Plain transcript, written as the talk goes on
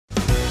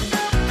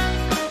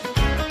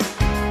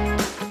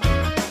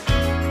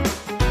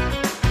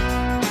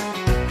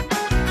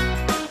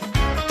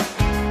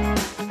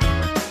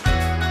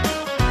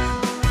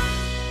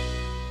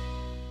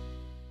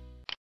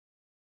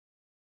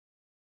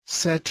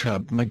set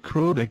up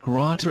MikroTik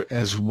router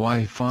as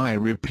Wi-Fi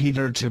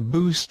repeater to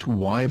boost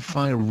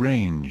Wi-Fi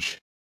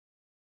range.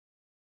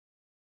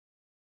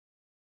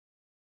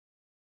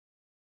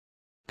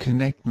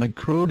 Connect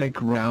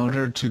MikroTik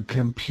router to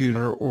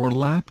computer or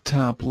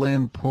laptop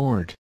LAN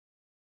port.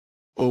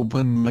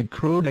 Open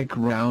MikroTik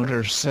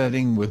router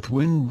setting with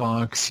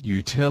Winbox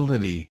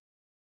utility.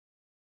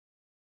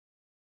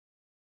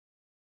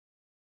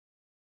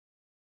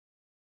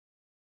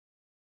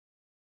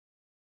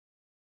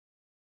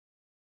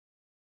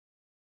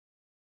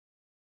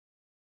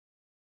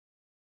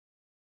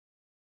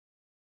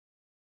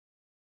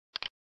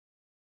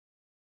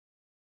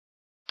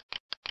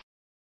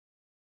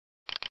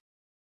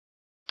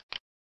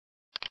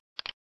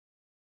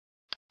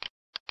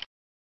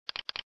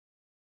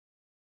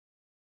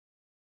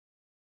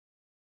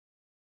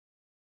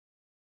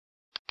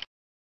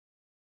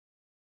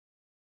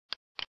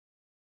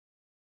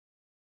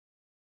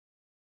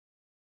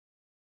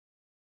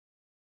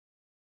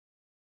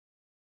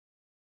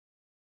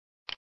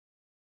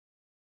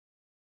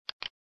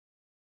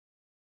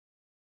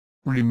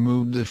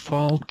 Remove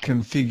default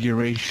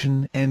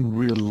configuration and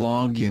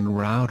re-log in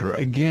router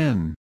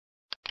again.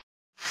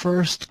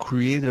 First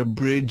create a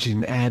bridge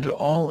and add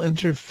all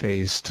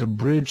interface to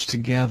bridge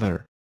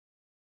together.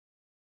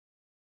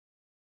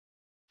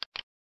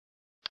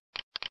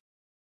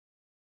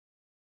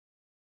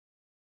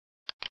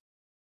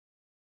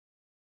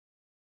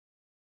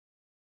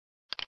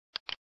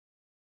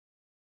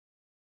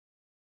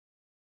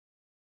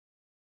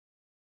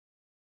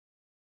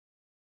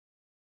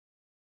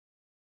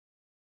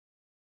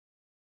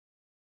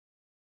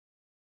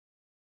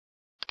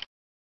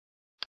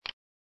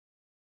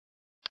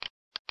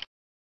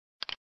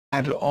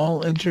 Add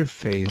all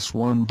interface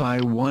one by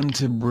one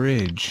to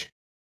bridge.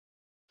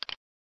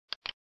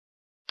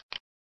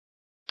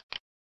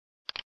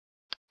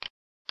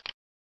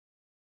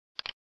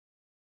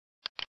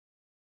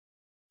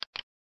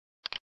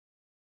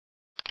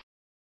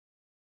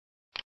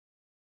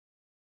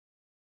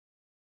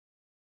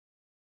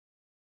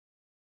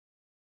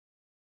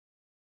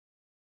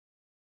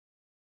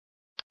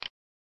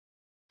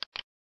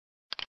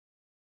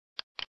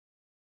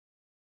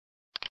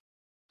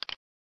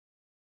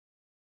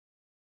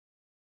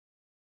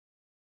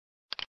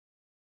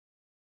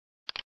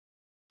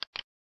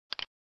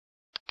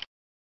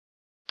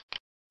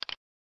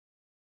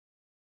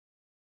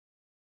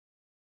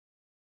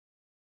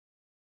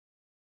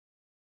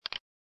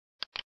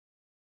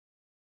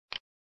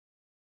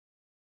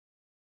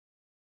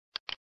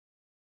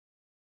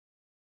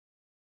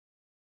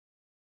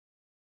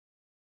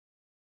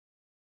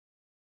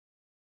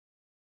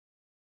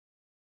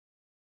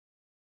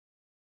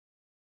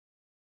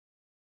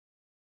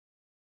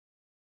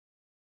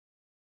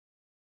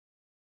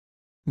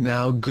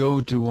 Now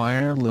go to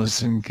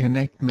wireless and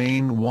connect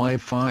main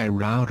Wi-Fi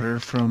router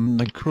from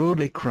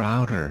MikroTik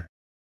router.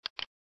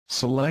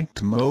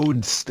 Select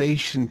mode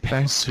station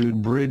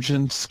password bridge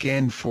and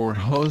scan for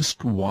host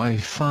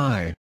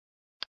Wi-Fi.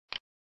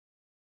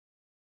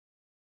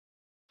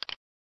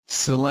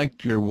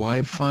 Select your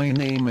Wi-Fi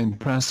name and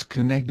press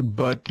connect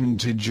button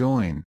to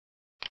join.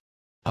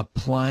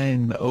 Apply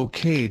an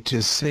OK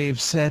to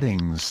save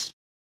settings.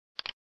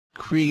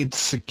 Create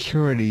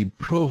security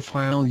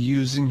profile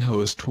using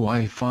host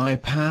Wi-Fi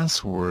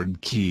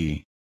password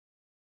key.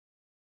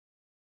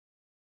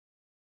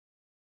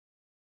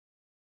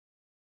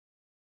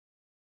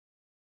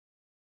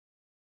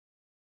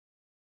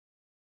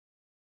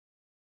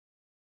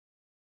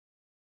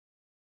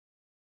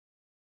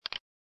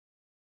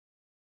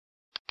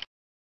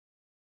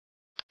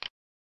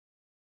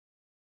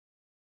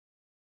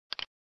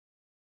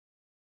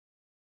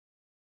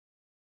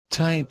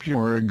 Type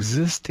your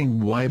existing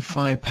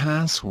Wi-Fi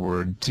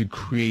password to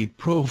create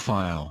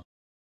profile.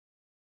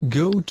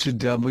 Go to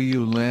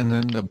WLAN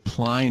and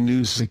apply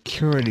new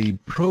security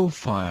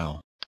profile.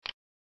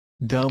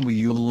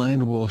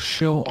 WLAN will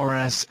show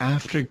RS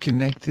after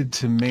connected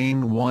to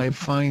main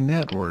Wi-Fi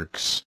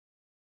networks.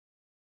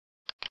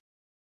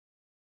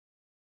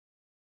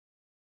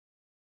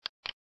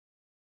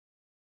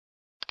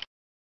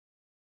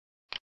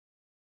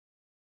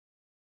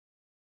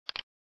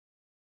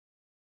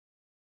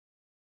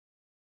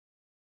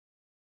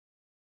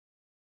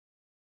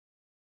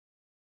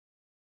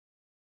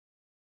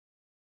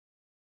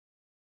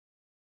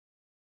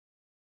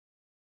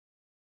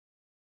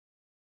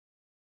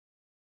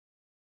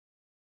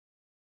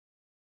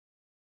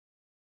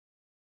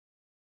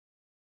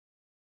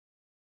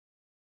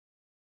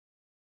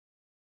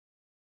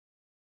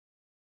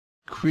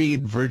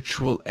 Create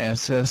virtual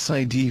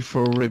SSID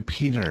for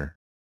repeater.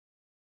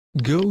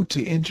 Go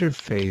to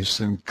interface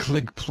and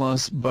click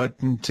plus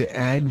button to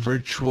add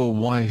virtual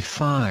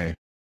Wi-Fi.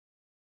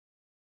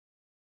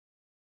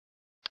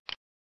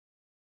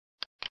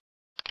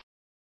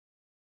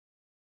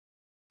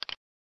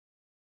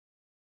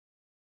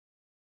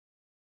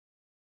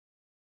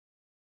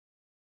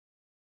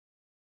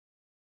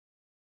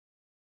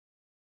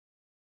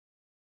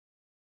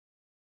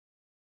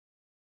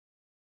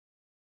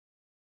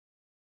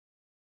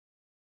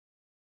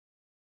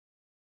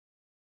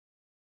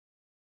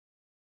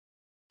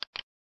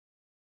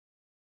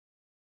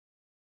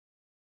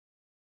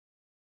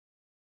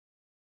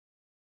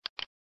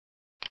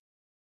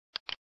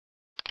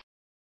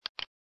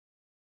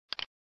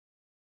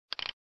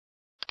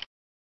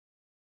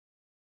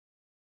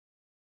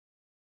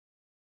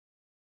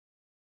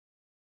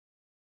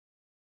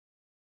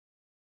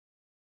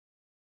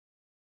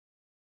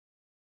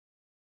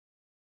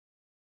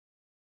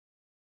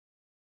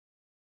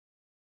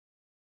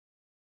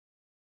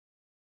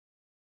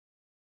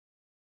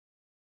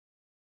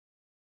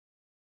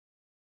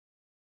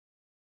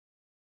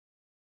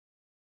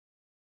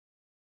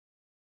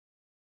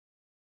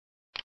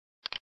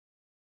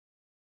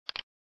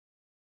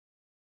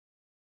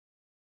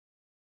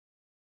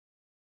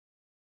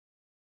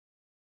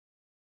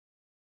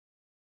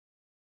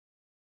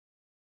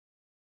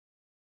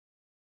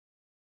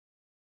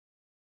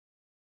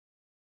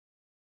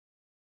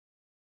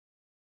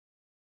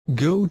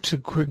 Go to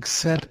Quick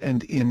Set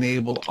and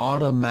enable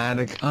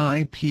automatic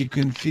IP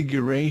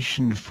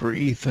configuration for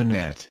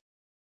Ethernet.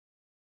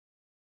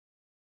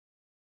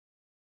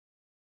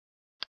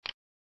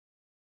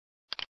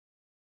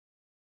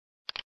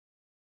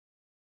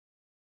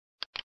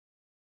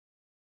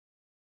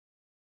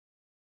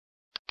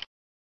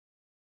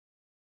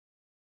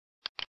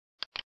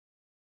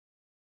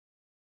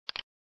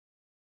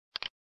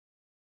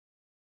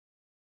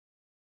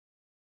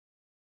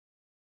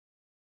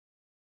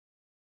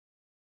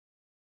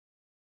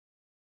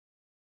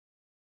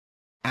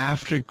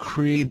 After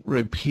create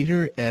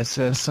repeater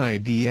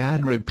SSID,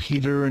 add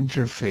repeater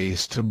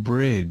interface to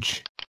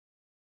bridge.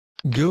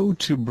 Go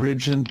to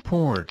bridge and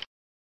port.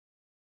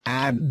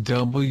 Add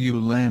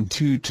WLAN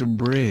 2 to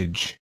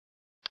bridge.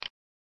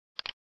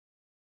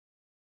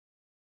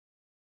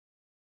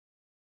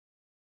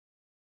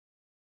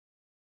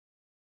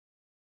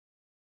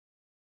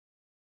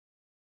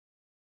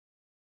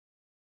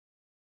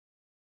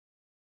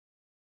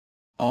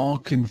 All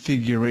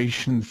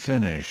configuration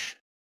finish.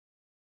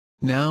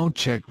 Now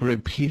check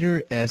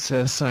repeater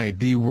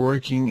SSID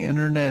working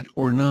internet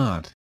or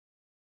not.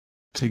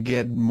 To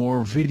get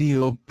more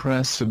video,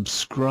 press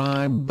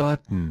subscribe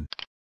button.